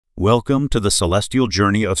Welcome to the celestial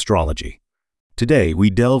journey of astrology. Today,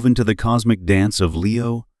 we delve into the cosmic dance of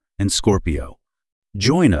Leo and Scorpio.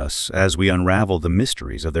 Join us as we unravel the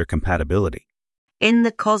mysteries of their compatibility. In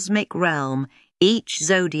the cosmic realm, each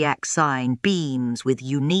zodiac sign beams with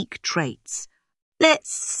unique traits.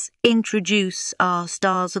 Let's introduce our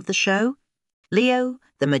stars of the show. Leo,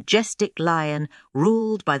 the majestic lion,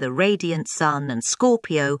 ruled by the radiant sun, and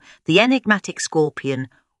Scorpio, the enigmatic scorpion,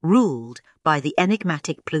 ruled by the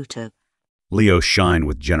enigmatic Pluto. Leo shine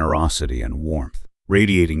with generosity and warmth,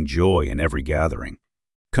 radiating joy in every gathering.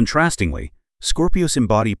 Contrastingly, Scorpios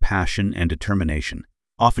embody passion and determination,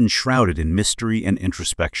 often shrouded in mystery and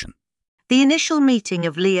introspection. The initial meeting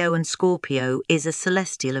of Leo and Scorpio is a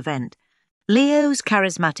celestial event. Leo's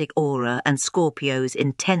charismatic aura and Scorpio's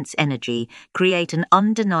intense energy create an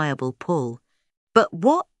undeniable pull. But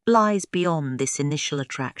what lies beyond this initial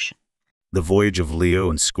attraction? The voyage of Leo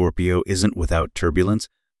and Scorpio isn't without turbulence.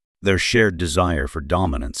 Their shared desire for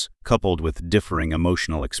dominance, coupled with differing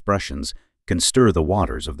emotional expressions, can stir the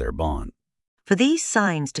waters of their bond. For these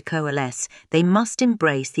signs to coalesce, they must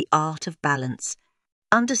embrace the art of balance.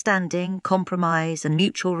 Understanding, compromise, and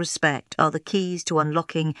mutual respect are the keys to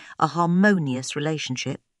unlocking a harmonious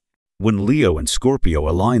relationship. When Leo and Scorpio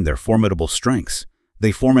align their formidable strengths,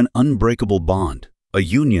 they form an unbreakable bond, a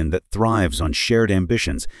union that thrives on shared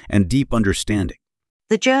ambitions and deep understanding.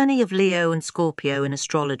 The journey of Leo and Scorpio in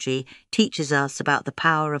astrology teaches us about the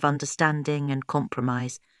power of understanding and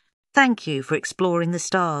compromise. Thank you for exploring the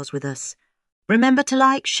stars with us. Remember to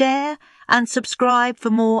like, share, and subscribe for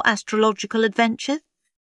more astrological adventures.